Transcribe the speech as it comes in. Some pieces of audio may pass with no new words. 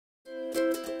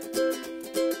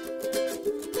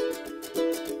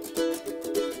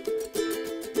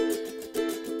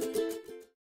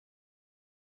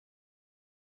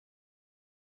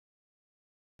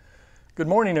Good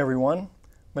morning, everyone.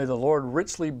 May the Lord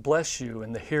richly bless you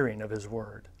in the hearing of His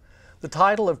Word. The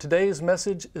title of today's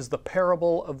message is The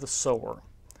Parable of the Sower,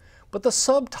 but the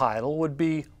subtitle would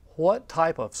be, What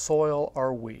Type of Soil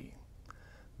Are We?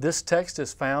 This text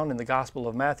is found in the Gospel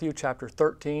of Matthew, chapter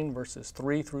 13, verses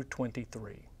 3 through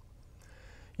 23.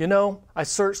 You know, I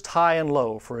searched high and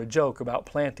low for a joke about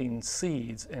planting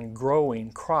seeds and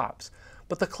growing crops,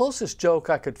 but the closest joke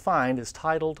I could find is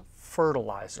titled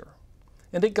Fertilizer.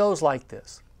 And it goes like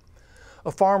this.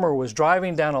 A farmer was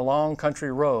driving down a long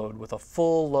country road with a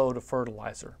full load of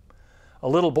fertilizer. A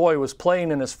little boy was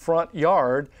playing in his front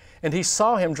yard, and he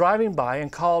saw him driving by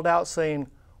and called out saying,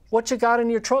 "What you got in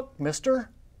your truck, mister?"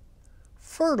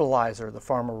 "Fertilizer," the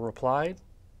farmer replied.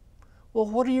 "Well,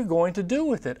 what are you going to do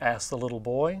with it?" asked the little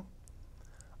boy.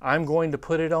 "I'm going to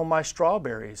put it on my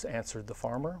strawberries," answered the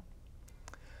farmer.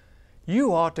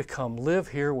 "You ought to come live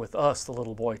here with us," the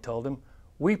little boy told him.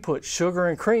 "We put sugar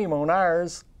and cream on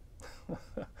ours."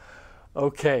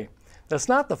 Okay, that's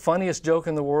not the funniest joke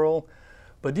in the world,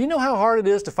 but do you know how hard it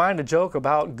is to find a joke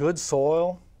about good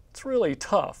soil? It's really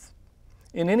tough.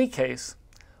 In any case,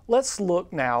 let's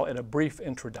look now at a brief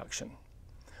introduction.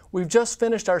 We've just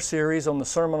finished our series on the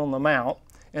Sermon on the Mount,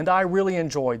 and I really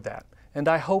enjoyed that, and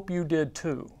I hope you did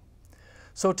too.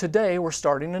 So today we're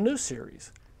starting a new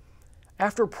series.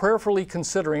 After prayerfully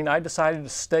considering, I decided to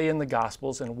stay in the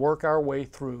Gospels and work our way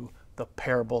through the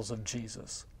parables of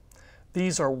Jesus.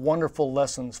 These are wonderful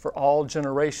lessons for all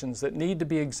generations that need to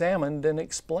be examined and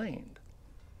explained.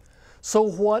 So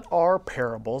what are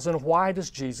parables and why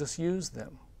does Jesus use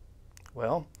them?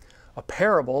 Well, a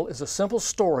parable is a simple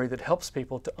story that helps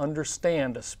people to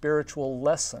understand a spiritual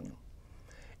lesson.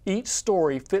 Each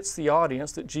story fits the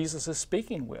audience that Jesus is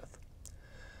speaking with.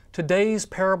 Today's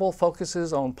parable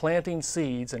focuses on planting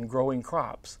seeds and growing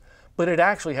crops, but it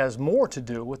actually has more to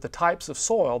do with the types of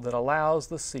soil that allows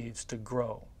the seeds to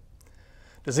grow.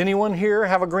 Does anyone here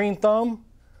have a green thumb?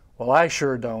 Well, I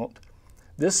sure don't.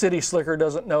 This city slicker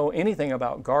doesn't know anything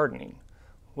about gardening.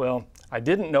 Well, I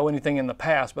didn't know anything in the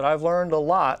past, but I've learned a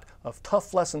lot of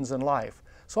tough lessons in life,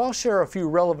 so I'll share a few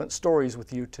relevant stories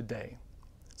with you today.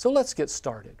 So let's get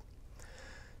started.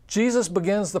 Jesus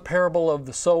begins the parable of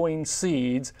the sowing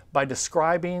seeds by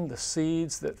describing the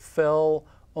seeds that fell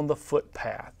on the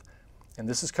footpath. And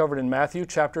this is covered in Matthew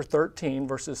chapter 13,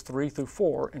 verses 3 through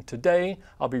 4. And today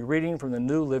I'll be reading from the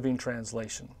New Living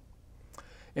Translation.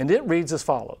 And it reads as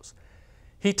follows.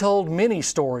 He told many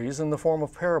stories in the form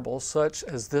of parables, such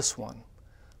as this one.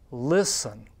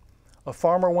 Listen, a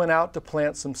farmer went out to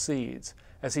plant some seeds.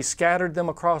 As he scattered them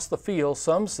across the field,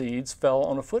 some seeds fell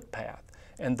on a footpath,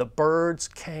 and the birds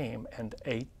came and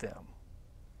ate them.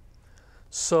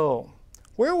 So,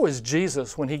 where was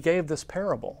Jesus when he gave this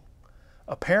parable?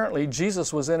 Apparently,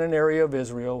 Jesus was in an area of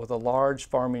Israel with a large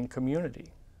farming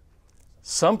community.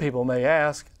 Some people may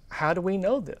ask, how do we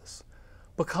know this?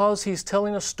 Because he's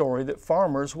telling a story that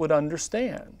farmers would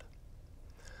understand.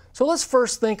 So let's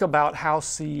first think about how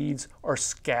seeds are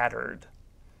scattered.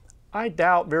 I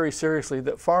doubt very seriously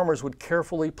that farmers would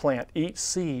carefully plant each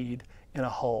seed in a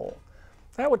hole.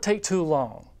 That would take too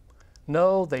long.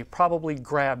 No, they probably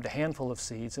grabbed a handful of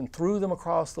seeds and threw them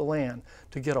across the land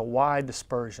to get a wide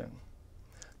dispersion.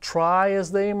 Try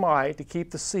as they might to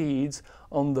keep the seeds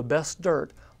on the best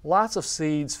dirt, lots of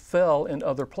seeds fell in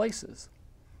other places.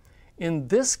 In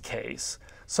this case,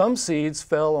 some seeds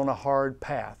fell on a hard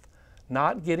path,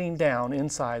 not getting down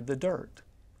inside the dirt.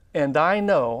 And I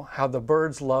know how the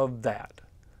birds love that.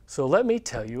 So let me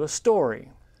tell you a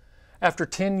story. After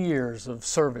 10 years of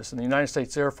service in the United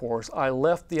States Air Force, I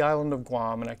left the island of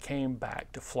Guam and I came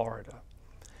back to Florida.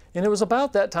 And it was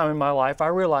about that time in my life I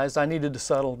realized I needed to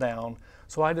settle down,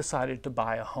 so I decided to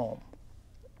buy a home.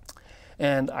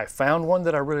 And I found one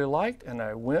that I really liked, and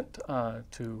I went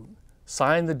to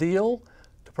sign the deal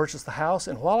to purchase the house.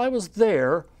 And while I was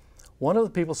there, one of the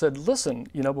people said, listen,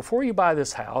 you know, before you buy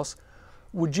this house,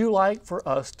 would you like for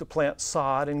us to plant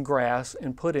sod and grass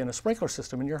and put in a sprinkler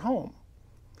system in your home?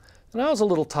 And I was a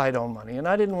little tight on money, and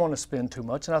I didn't want to spend too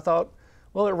much. And I thought,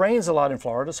 well, it rains a lot in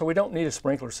Florida, so we don't need a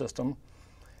sprinkler system.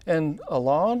 And a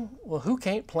lawn? Well, who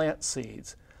can't plant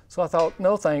seeds? So I thought,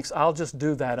 no thanks, I'll just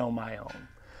do that on my own.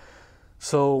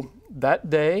 So that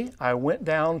day, I went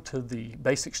down to the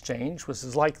base exchange, which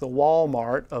is like the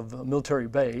Walmart of a military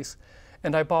base,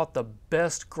 and I bought the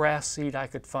best grass seed I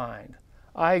could find.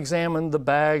 I examined the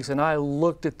bags and I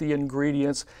looked at the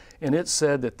ingredients, and it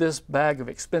said that this bag of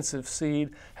expensive seed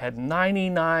had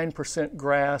 99%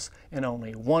 grass and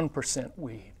only 1%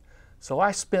 weed. So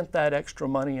I spent that extra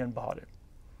money and bought it.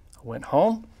 I went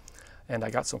home and I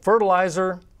got some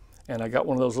fertilizer, and I got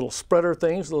one of those little spreader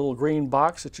things, a little green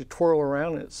box that you twirl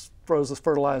around and it throws this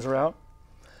fertilizer out.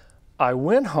 I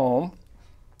went home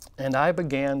and I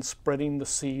began spreading the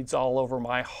seeds all over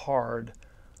my hard,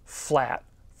 flat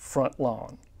front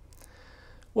lawn.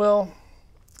 Well,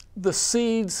 the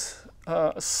seeds,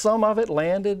 some of it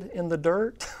landed in the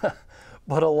dirt,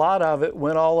 but a lot of it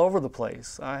went all over the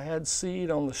place. I had seed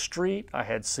on the street, I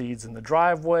had seeds in the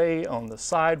driveway, on the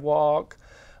sidewalk,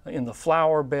 in the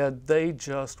flower bed. They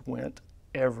just went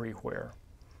everywhere.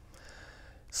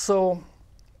 So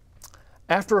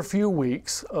after a few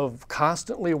weeks of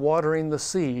constantly watering the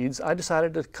seeds, I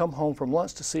decided to come home from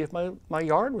lunch to see if my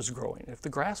yard was growing, if the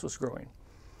grass was growing.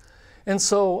 And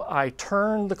so I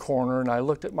turned the corner and I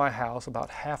looked at my house about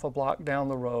half a block down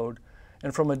the road,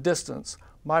 and from a distance,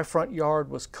 my front yard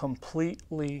was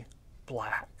completely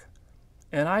black.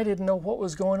 And I didn't know what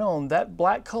was going on. That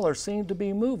black color seemed to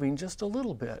be moving just a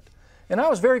little bit. And I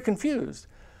was very confused.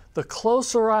 The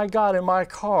closer I got in my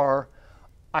car,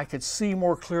 I could see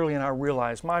more clearly, and I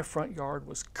realized my front yard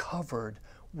was covered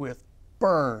with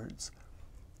birds,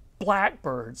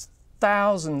 blackbirds,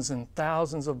 thousands and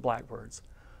thousands of blackbirds.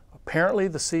 Apparently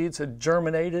the seeds had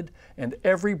germinated, and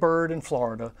every bird in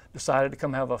Florida decided to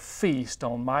come have a feast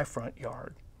on my front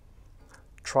yard.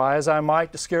 Try as I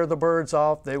might to scare the birds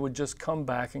off, they would just come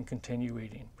back and continue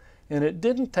eating. And it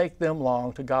didn't take them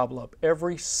long to gobble up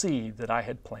every seed that I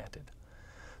had planted.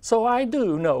 So I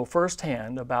do know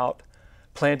firsthand about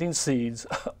planting seeds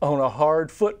on a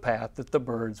hard footpath that the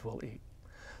birds will eat.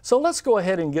 So let's go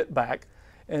ahead and get back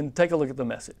and take a look at the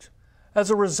message. As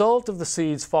a result of the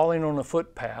seeds falling on a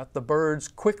footpath, the birds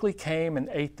quickly came and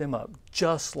ate them up,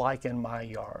 just like in my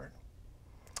yard.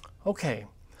 Okay,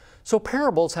 so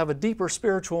parables have a deeper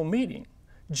spiritual meaning.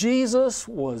 Jesus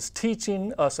was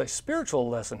teaching us a spiritual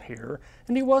lesson here,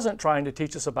 and he wasn't trying to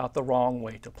teach us about the wrong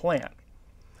way to plant.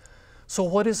 So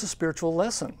what is a spiritual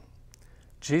lesson?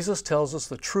 Jesus tells us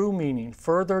the true meaning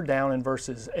further down in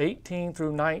verses 18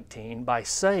 through 19 by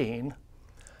saying,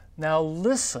 "Now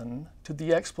listen to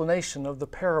the explanation of the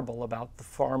parable about the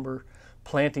farmer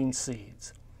planting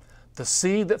seeds. The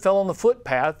seed that fell on the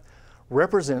footpath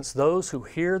represents those who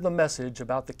hear the message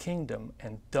about the kingdom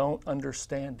and don't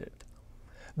understand it.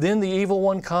 Then the evil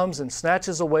one comes and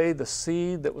snatches away the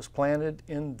seed that was planted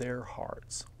in their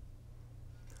hearts."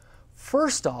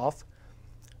 First off,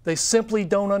 they simply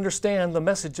don't understand the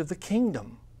message of the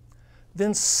kingdom.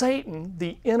 Then Satan,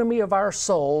 the enemy of our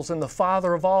souls and the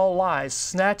father of all lies,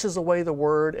 snatches away the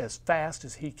word as fast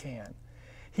as he can.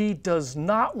 He does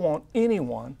not want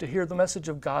anyone to hear the message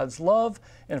of God's love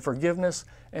and forgiveness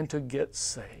and to get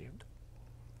saved.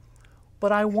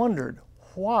 But I wondered,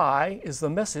 why is the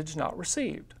message not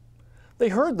received? They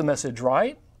heard the message,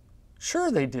 right?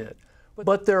 Sure they did.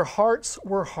 But their hearts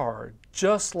were hard,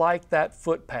 just like that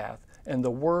footpath, and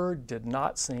the word did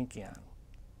not sink in.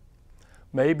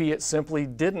 Maybe it simply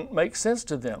didn't make sense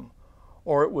to them,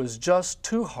 or it was just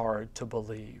too hard to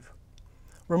believe.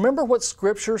 Remember what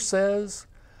Scripture says?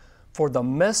 "For the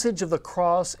message of the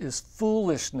cross is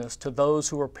foolishness to those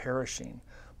who are perishing,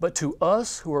 but to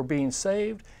us who are being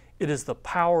saved, it is the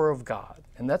power of God."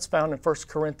 And that's found in 1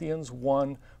 Corinthians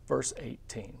 1, verse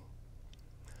 18.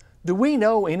 Do we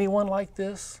know anyone like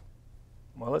this?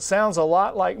 Well, it sounds a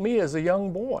lot like me as a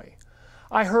young boy.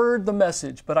 I heard the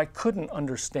message, but I couldn't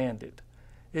understand it.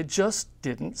 It just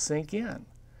didn't sink in.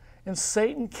 And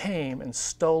Satan came and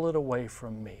stole it away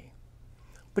from me.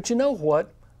 But you know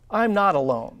what? I'm not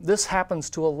alone. This happens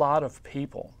to a lot of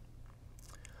people.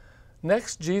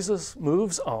 Next, Jesus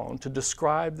moves on to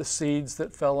describe the seeds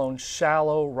that fell on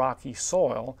shallow, rocky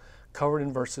soil, covered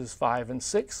in verses 5 and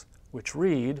 6, which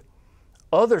read,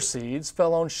 "Other seeds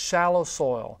fell on shallow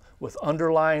soil with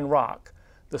underlying rock.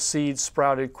 The seeds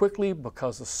sprouted quickly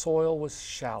because the soil was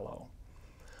shallow.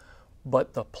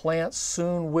 But the plants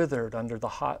soon withered under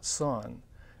the hot sun,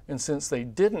 and since they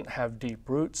didn't have deep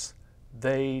roots,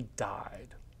 they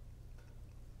died."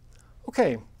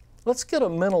 Okay, let's get a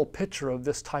mental picture of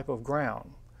this type of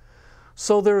ground.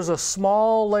 So there's a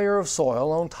small layer of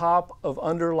soil on top of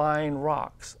underlying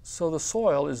rocks, so the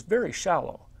soil is very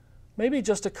shallow, maybe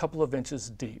just a couple of inches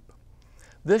deep.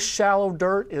 This shallow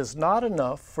dirt is not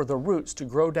enough for the roots to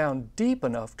grow down deep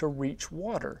enough to reach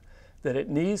water that it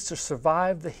needs to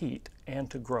survive the heat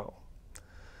and to grow.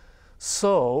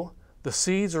 So the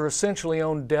seeds are essentially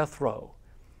on death row,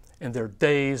 and their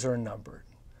days are numbered.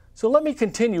 So let me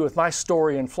continue with my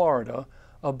story in Florida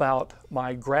about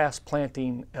my grass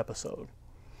planting episode.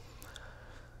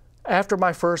 After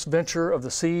my first venture of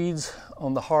the seeds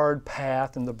on the hard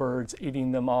path and the birds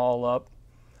eating them all up,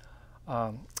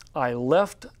 I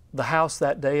left the house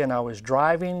that day and I was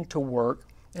driving to work,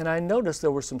 and I noticed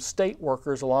there were some state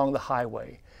workers along the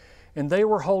highway. And they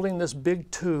were holding this big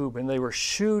tube and they were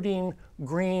shooting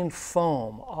green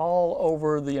foam all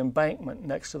over the embankment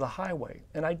next to the highway.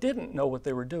 And I didn't know what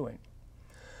they were doing.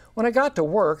 When I got to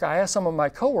work, I asked some of my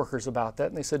coworkers about that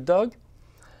and they said, Doug,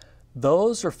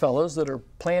 those are fellows that are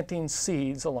planting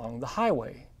seeds along the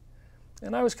highway.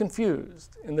 And I was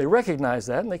confused. And they recognized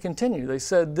that and they continued. They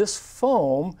said, this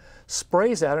foam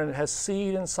sprays out and it has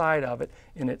seed inside of it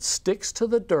and it sticks to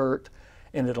the dirt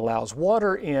and it allows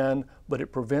water in, but it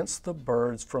prevents the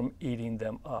birds from eating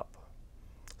them up.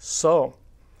 So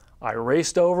I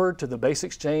raced over to the Base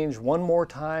Exchange one more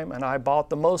time and I bought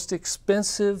the most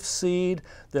expensive seed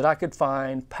that I could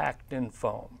find packed in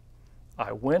foam.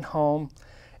 I went home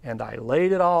and I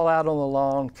laid it all out on the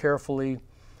lawn carefully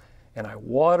and I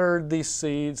watered these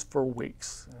seeds for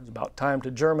weeks. It was about time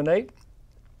to germinate.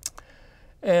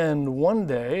 And one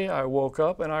day I woke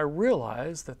up and I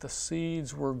realized that the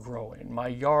seeds were growing. My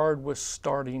yard was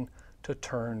starting to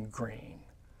turn green.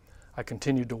 I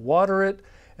continued to water it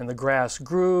and the grass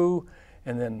grew,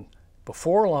 and then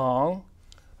before long,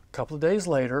 a couple of days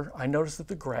later, I noticed that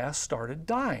the grass started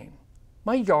dying.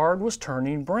 My yard was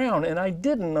turning brown and I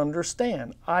didn't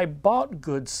understand. I bought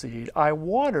good seed, I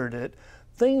watered it,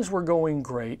 things were going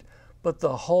great, but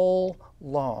the whole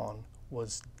lawn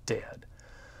was dead.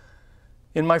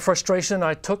 In my frustration,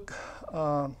 I took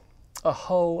a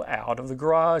hoe out of the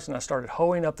garage and I started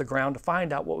hoeing up the ground to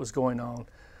find out what was going on.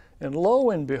 And lo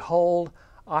and behold,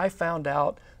 I found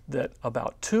out that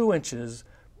about 2 inches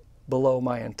below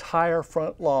my entire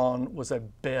front lawn was a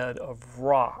bed of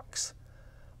rocks.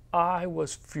 I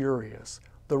was furious.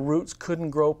 The roots couldn't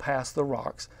grow past the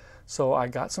rocks. So I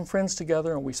got some friends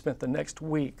together and we spent the next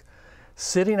week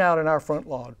sitting out in our front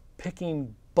lawn,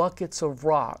 picking buckets of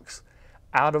rocks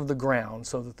out of the ground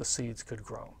so that the seeds could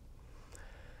grow.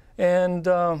 And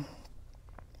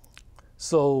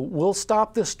so we'll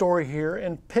stop this story here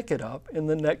and pick it up in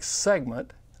the next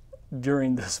segment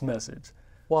during this message.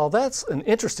 While that's an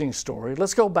interesting story,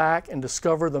 let's go back and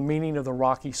discover the meaning of the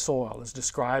rocky soil as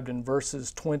described in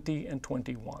verses 20 and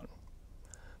 21.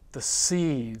 The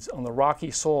seeds on the rocky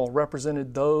soil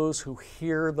represented those who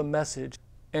hear the message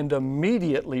and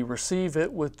immediately receive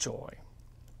it with joy.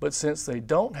 But since they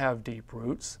don't have deep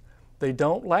roots, they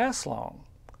don't last long.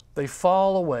 They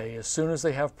fall away as soon as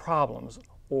they have problems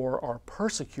or are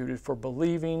persecuted for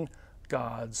believing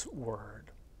God's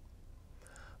word.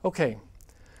 Okay,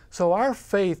 so our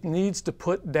faith needs to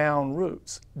put down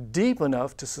roots deep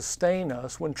enough to sustain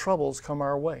us when troubles come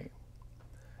our way.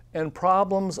 And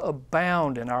problems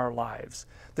abound in our lives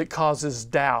that causes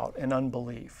doubt and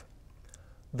unbelief.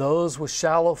 Those with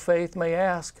shallow faith may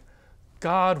ask,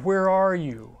 God, where are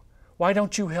you? Why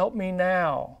don't you help me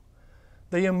now?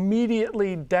 They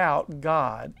immediately doubt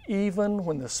God even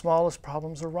when the smallest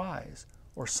problems arise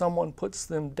or someone puts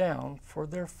them down for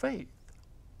their faith.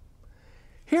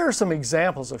 Here are some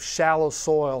examples of shallow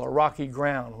soil or rocky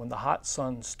ground when the hot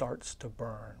sun starts to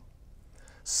burn.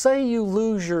 Say you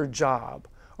lose your job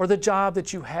or the job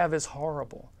that you have is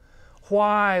horrible.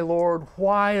 Why, Lord,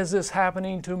 why is this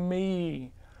happening to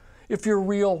me? If you're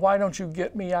real, why don't you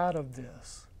get me out of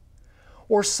this?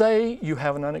 Or say you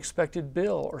have an unexpected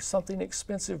bill or something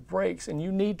expensive breaks and you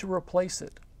need to replace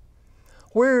it.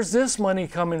 Where's this money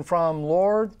coming from,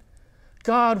 Lord?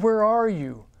 God, where are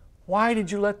you? Why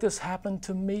did you let this happen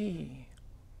to me?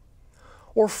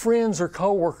 Or friends or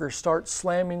coworkers start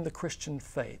slamming the Christian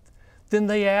faith. Then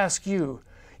they ask you,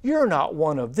 you're not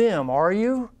one of them, are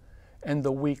you? And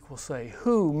the weak will say,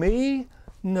 who, me?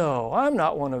 No, I'm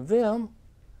not one of them.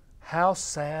 How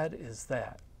sad is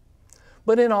that?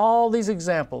 But in all these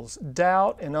examples,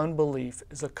 doubt and unbelief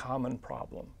is a common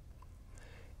problem.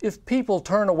 If people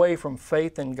turn away from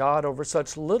faith in God over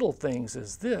such little things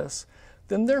as this,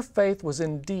 then their faith was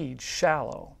indeed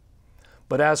shallow.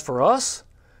 But as for us,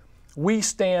 we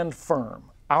stand firm.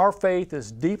 Our faith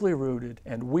is deeply rooted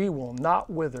and we will not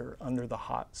wither under the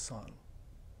hot sun.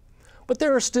 But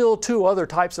there are still 2 other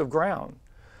types of ground.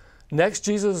 Next,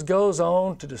 Jesus goes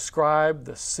on to describe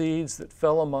the seeds that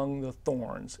fell among the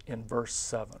thorns in verse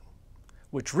 7,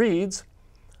 which reads,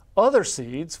 other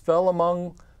seeds fell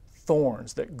among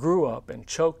thorns that grew up and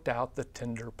choked out the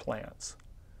tender plants.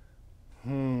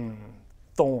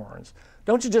 Thorns.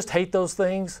 Don't you just hate those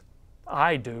things?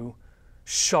 I do.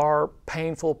 Sharp,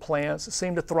 painful plants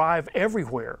seem to thrive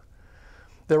everywhere.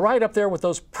 They're right up there with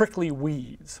those prickly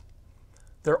weeds.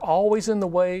 They're always in the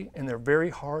way and they're very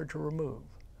hard to remove.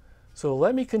 So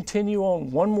let me continue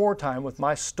on one more time with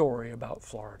my story about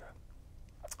Florida.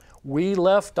 We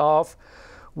left off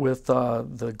with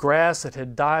the grass that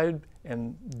had died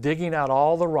and digging out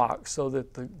all the rocks so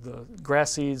that the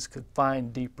grass seeds could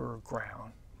find deeper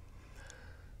ground.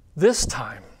 This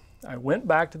time, I went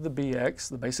back to the BX,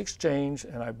 the Base Exchange,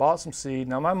 and I bought some seed.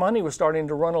 Now my money was starting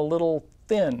to run a little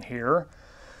thin here,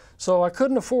 so I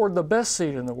couldn't afford the best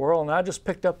seed in the world, and I just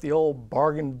picked up the old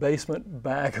bargain basement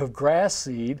bag of grass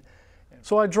seed.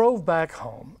 So I drove back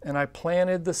home and I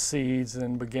planted the seeds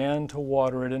and began to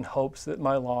water it in hopes that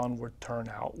my lawn would turn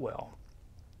out well.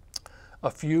 A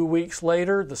few weeks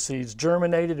later, the seeds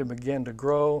germinated and began to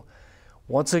grow.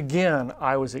 Once again,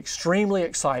 I was extremely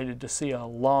excited to see a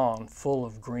lawn full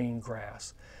of green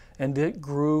grass, and it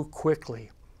grew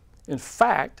quickly. In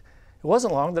fact, it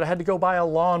wasn't long that I had to go buy a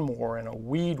lawnmower and a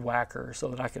weed whacker so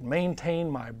that I could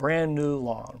maintain my brand new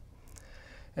lawn.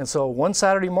 And so one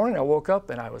Saturday morning I woke up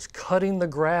and I was cutting the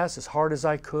grass as hard as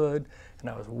I could, and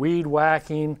I was weed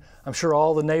whacking. I'm sure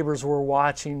all the neighbors were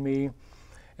watching me,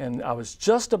 and I was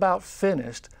just about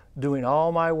finished doing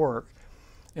all my work.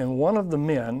 And one of the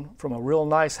men from a real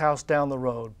nice house down the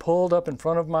road pulled up in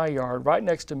front of my yard right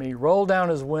next to me, rolled down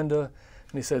his window, and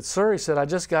he said, "Sir," he said, "I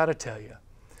just got to tell you."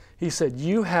 He said,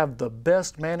 "You have the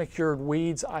best manicured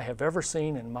weeds I have ever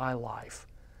seen in my life."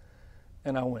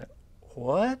 And I went,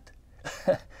 "What?"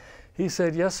 He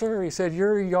said, "Yes, sir." He said,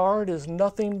 "Your yard is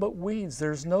nothing but weeds.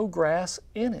 There's no grass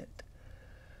in it."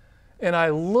 And I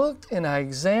looked and I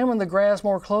examined the grass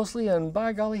more closely, and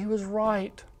by golly, he was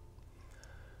right.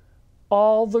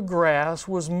 All the grass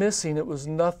was missing. It was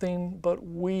nothing but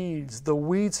weeds. The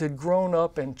weeds had grown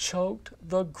up and choked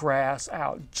the grass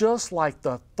out, just like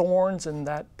the thorns in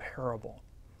that parable.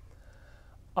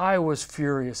 I was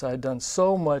furious. I had done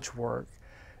so much work,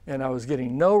 and I was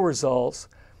getting no results,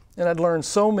 and I'd learned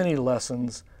so many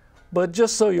lessons, but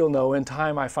just so you'll know, in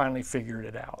time I finally figured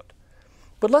it out.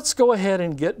 But let's go ahead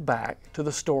and get back to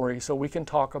the story so we can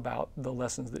talk about the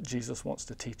lessons that Jesus wants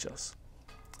to teach us.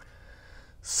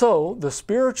 So, the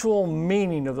spiritual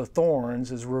meaning of the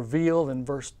thorns is revealed in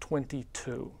verse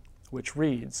 22, which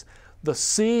reads, "The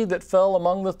seed that fell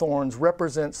among the thorns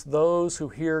represents those who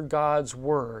hear God's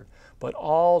word, but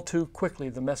all too quickly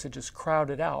the message is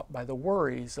crowded out by the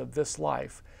worries of this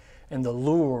life and the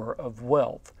lure of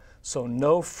wealth, so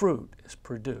no fruit is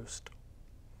produced."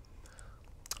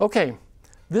 Okay,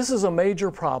 this is a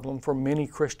major problem for many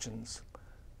Christians.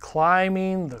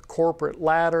 Climbing the corporate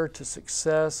ladder to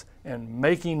success and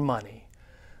making money.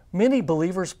 Many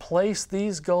believers place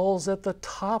these goals at the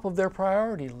top of their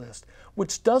priority list,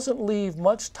 which doesn't leave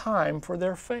much time for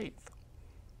their faith.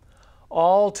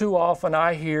 All too often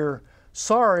I hear,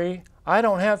 "Sorry, I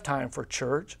don't have time for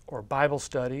church or Bible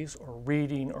studies or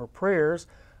reading or prayers.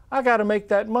 I got to make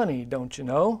that money, don't you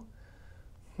know?"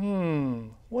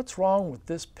 What's wrong with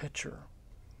this picture?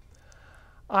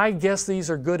 I guess these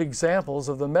are good examples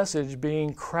of the message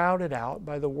being crowded out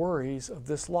by the worries of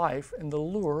this life and the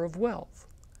lure of wealth.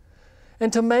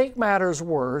 And to make matters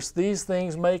worse, these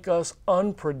things make us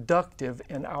unproductive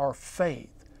in our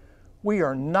faith. We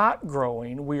are not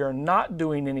growing, we are not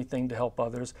doing anything to help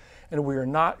others, and we are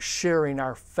not sharing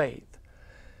our faith.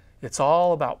 It's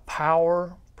all about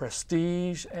power,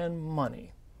 prestige, and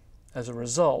money. As a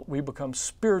result, we become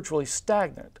spiritually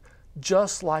stagnant,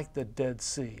 just like the Dead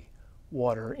Sea.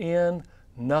 Water in,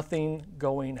 nothing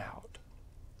going out.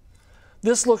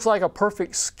 This looks like a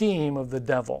perfect scheme of the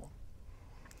devil.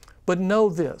 But know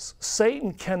this,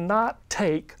 Satan cannot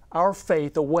take our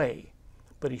faith away,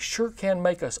 but he sure can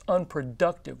make us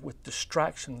unproductive with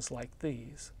distractions like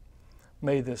these.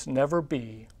 May this never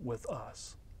be with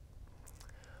us.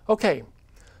 Okay,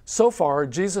 so far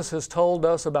Jesus has told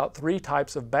us about 3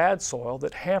 types of bad soil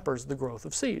that hampers the growth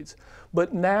of seeds.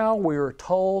 But now we are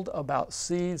told about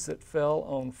seeds that fell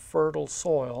on fertile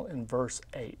soil in verse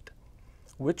 8,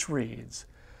 which reads,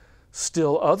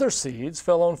 "Still other seeds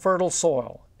fell on fertile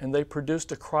soil, and they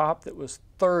produced a crop that was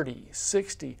 30,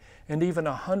 60, and even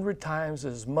 100 times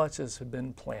as much as had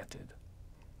been planted."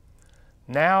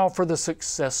 Now for the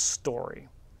success story.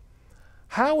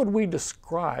 How would we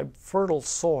describe fertile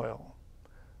soil?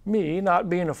 Me, not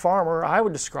being a farmer, I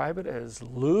would describe it as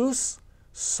loose,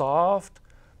 soft,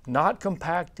 not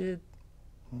compacted,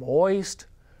 moist,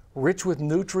 rich with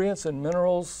nutrients and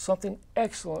minerals, something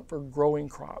excellent for growing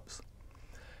crops.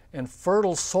 And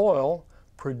fertile soil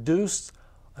produced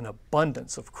an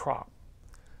abundance of crop.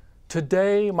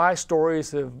 Today, my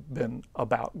stories have been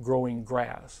about growing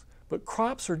grass, but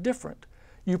crops are different.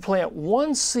 You plant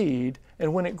one seed,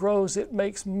 and when it grows, it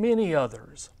makes many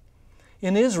others.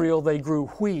 In Israel, they grew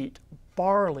wheat,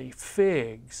 barley,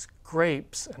 figs,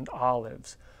 grapes, and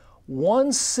olives.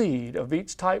 One seed of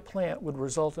each type plant would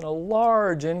result in a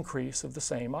large increase of the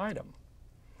same item.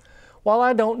 While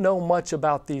I don't know much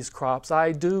about these crops,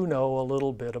 I do know a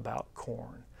little bit about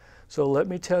corn. So let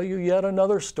me tell you yet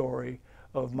another story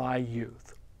of my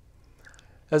youth.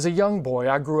 As a young boy,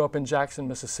 I grew up in Jackson,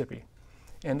 Mississippi,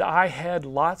 and I had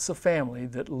lots of family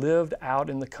that lived out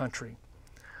in the country.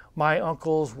 My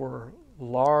uncles were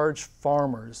large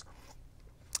farmers,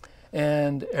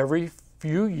 and every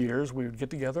few years we would get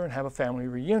together and have a family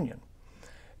reunion.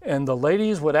 And the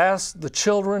ladies would ask the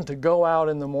children to go out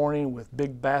in the morning with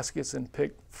big baskets and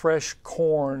pick fresh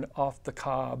corn off the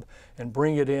cob and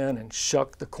bring it in and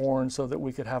shuck the corn so that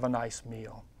we could have a nice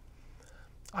meal.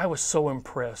 I was so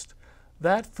impressed.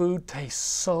 That food tastes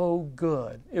so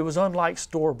good. It was unlike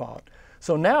store-bought.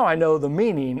 So now I know the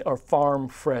meaning of farm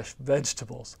fresh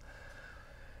vegetables.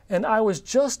 And I was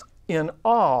just in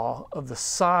awe of the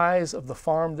size of the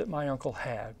farm that my uncle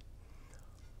had.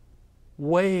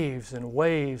 Waves and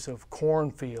waves of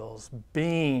cornfields,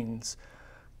 beans,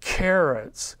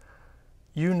 carrots,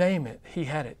 you name it, he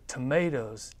had it.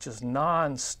 Tomatoes, just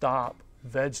non-stop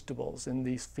vegetables in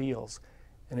these fields,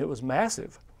 and it was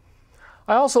massive.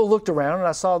 I also looked around and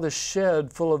I saw this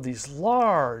shed full of these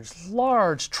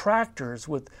large tractors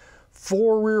with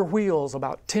 4 rear wheels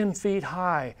about 10 feet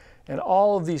high, and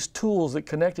all of these tools that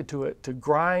connected to it to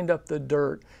grind up the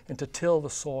dirt and to till the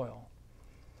soil.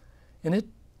 And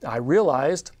I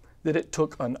realized that it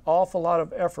took an awful lot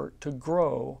of effort to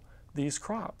grow these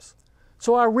crops.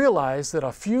 So I realized that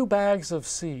a few bags of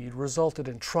seed resulted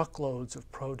in truckloads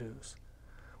of produce.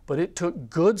 But it took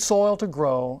good soil to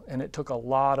grow, and it took a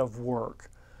lot of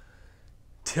work.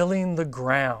 Tilling the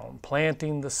ground,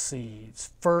 planting the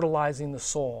seeds, fertilizing the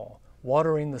soil,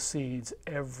 watering the seeds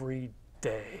every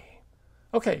day.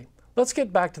 Okay, let's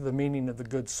get back to the meaning of the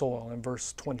good soil in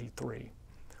verse 23,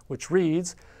 which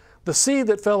reads, "The seed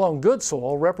that fell on good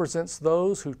soil represents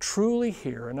those who truly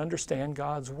hear and understand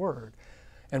God's word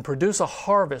and produce a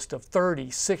harvest of 30,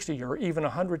 60, or even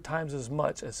 100 times as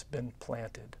much as has been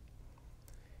planted."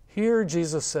 Here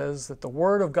Jesus says that the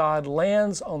word of God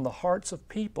lands on the hearts of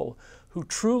people who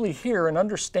truly hear and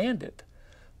understand it.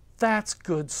 That's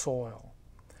good soil.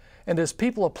 And as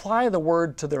people apply the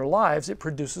word to their lives, it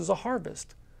produces a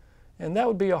harvest. And that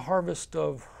would be a harvest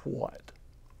of what?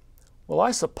 Well,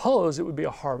 I suppose it would be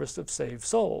a harvest of saved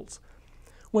souls.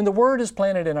 When the word is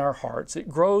planted in our hearts, it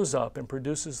grows up and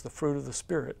produces the fruit of the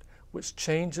Spirit, which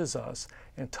changes us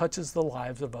and touches the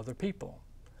lives of other people.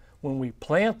 When we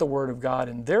plant the word of God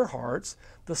in their hearts,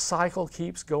 the cycle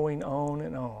keeps going on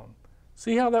and on.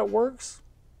 See how that works?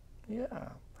 Yeah.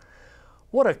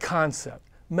 What a concept.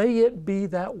 May it be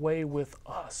that way with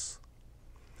us.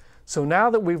 So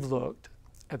now that we've looked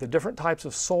at the different types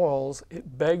of soils,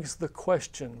 it begs the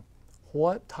question,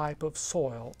 what type of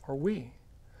soil are we?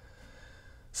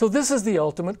 So this is the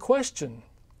ultimate question.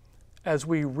 As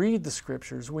we read the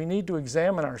scriptures, we need to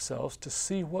examine ourselves to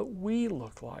see what we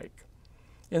look like.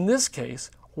 In this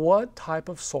case, what type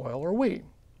of soil are we?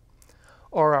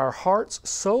 Are our hearts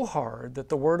so hard that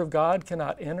the word of God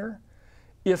cannot enter?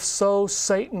 If so,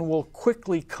 Satan will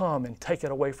quickly come and take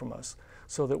it away from us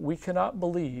so that we cannot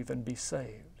believe and be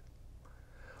saved.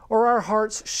 Or are our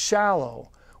hearts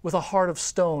shallow with a heart of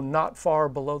stone not far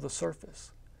below the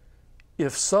surface?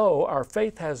 If so, our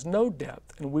faith has no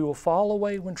depth and we will fall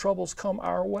away when troubles come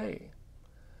our way.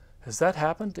 Has that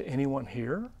happened to anyone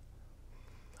here?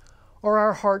 Or are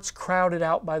our hearts crowded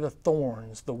out by the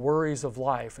thorns, the worries of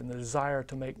life, and the desire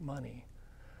to make money?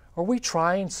 Are we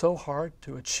trying so hard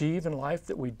to achieve in life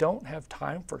that we don't have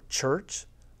time for church,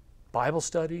 Bible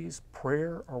studies,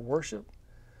 prayer, or worship?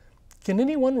 Can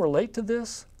anyone relate to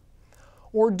this?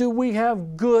 Or do we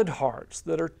have good hearts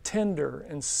that are tender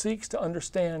and seeks to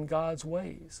understand God's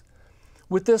ways?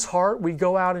 With this heart, we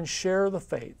go out and share the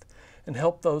faith and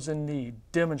help those in need,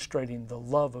 demonstrating the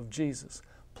love of Jesus,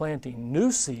 planting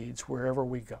new seeds wherever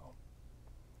we go.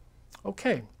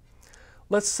 Okay,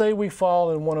 let's say we fall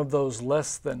in one of those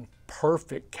less than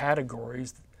perfect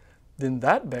categories. Then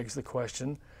that begs the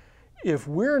question, if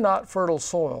we're not fertile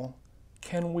soil,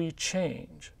 can we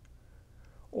change?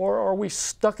 Or are we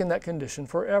stuck in that condition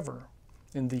forever?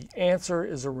 And the answer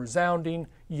is a resounding,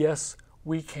 yes,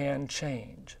 we can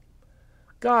change.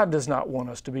 God does not want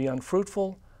us to be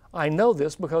unfruitful. I know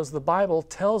this because the Bible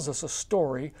tells us a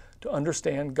story to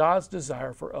understand God's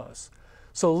desire for us.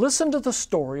 So listen to the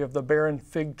story of the barren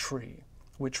fig tree,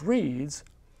 which reads,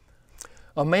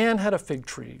 "A man had a fig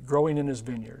tree growing in his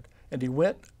vineyard, and he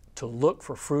went to look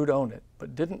for fruit on it,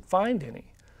 but didn't find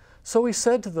any. So he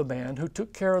said to the man who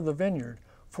took care of the vineyard,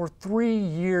 'For 3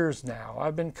 years now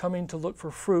I've been coming to look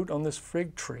for fruit on this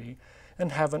fig tree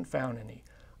and haven't found any.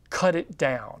 Cut it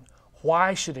down.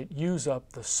 Why should it use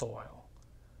up the soil?'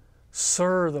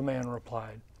 'Sir,' the man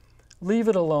replied, 'leave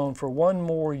it alone for 1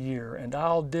 more year and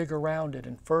I'll dig around it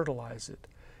and fertilize it.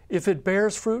 If it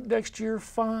bears fruit next year,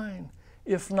 fine.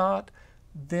 If not,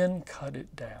 then cut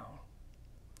it down.'"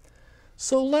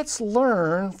 So let's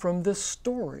learn from this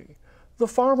story. The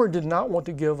farmer did not want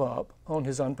to give up on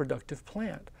his unproductive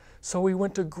plant, so he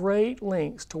went to great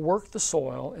lengths to work the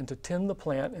soil and to tend the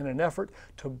plant in an effort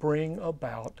to bring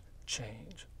about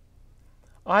change.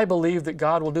 I believe that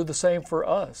God will do the same for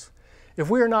us.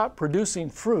 If we are not producing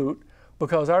fruit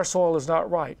because our soil is not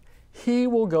right, He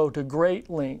will go to great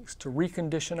lengths to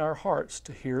recondition our hearts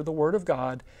to hear the Word of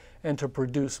God and to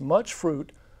produce much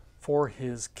fruit for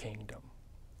His kingdom.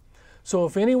 So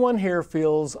if anyone here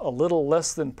feels a little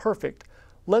less than perfect,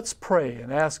 let's pray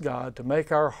and ask God to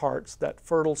make our hearts that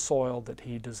fertile soil that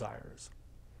He desires.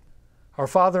 Our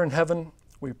Father in heaven,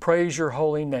 we praise Your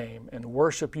holy name and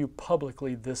worship You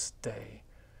publicly this day.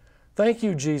 Thank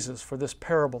You, Jesus, for this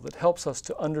parable that helps us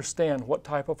to understand what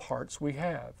type of hearts we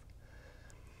have.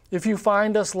 If You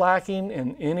find us lacking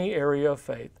in any area of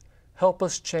faith, help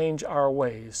us change our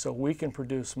ways so we can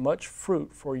produce much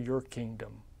fruit for Your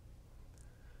kingdom.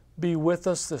 Be with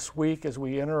us this week as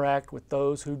we interact with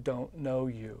those who don't know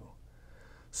You.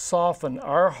 Soften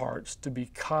our hearts to be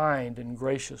kind and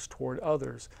gracious toward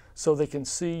others so they can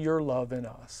see Your love in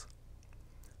us.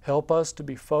 Help us to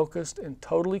be focused and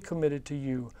totally committed to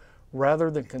You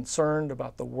rather than concerned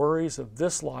about the worries of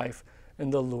this life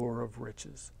and the lure of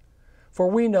riches. For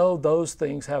we know those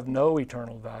things have no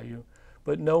eternal value,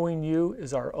 but knowing You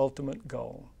is our ultimate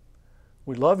goal.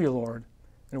 We love You, Lord,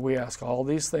 and we ask all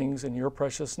these things in Your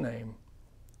precious name.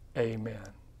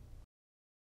 Amen.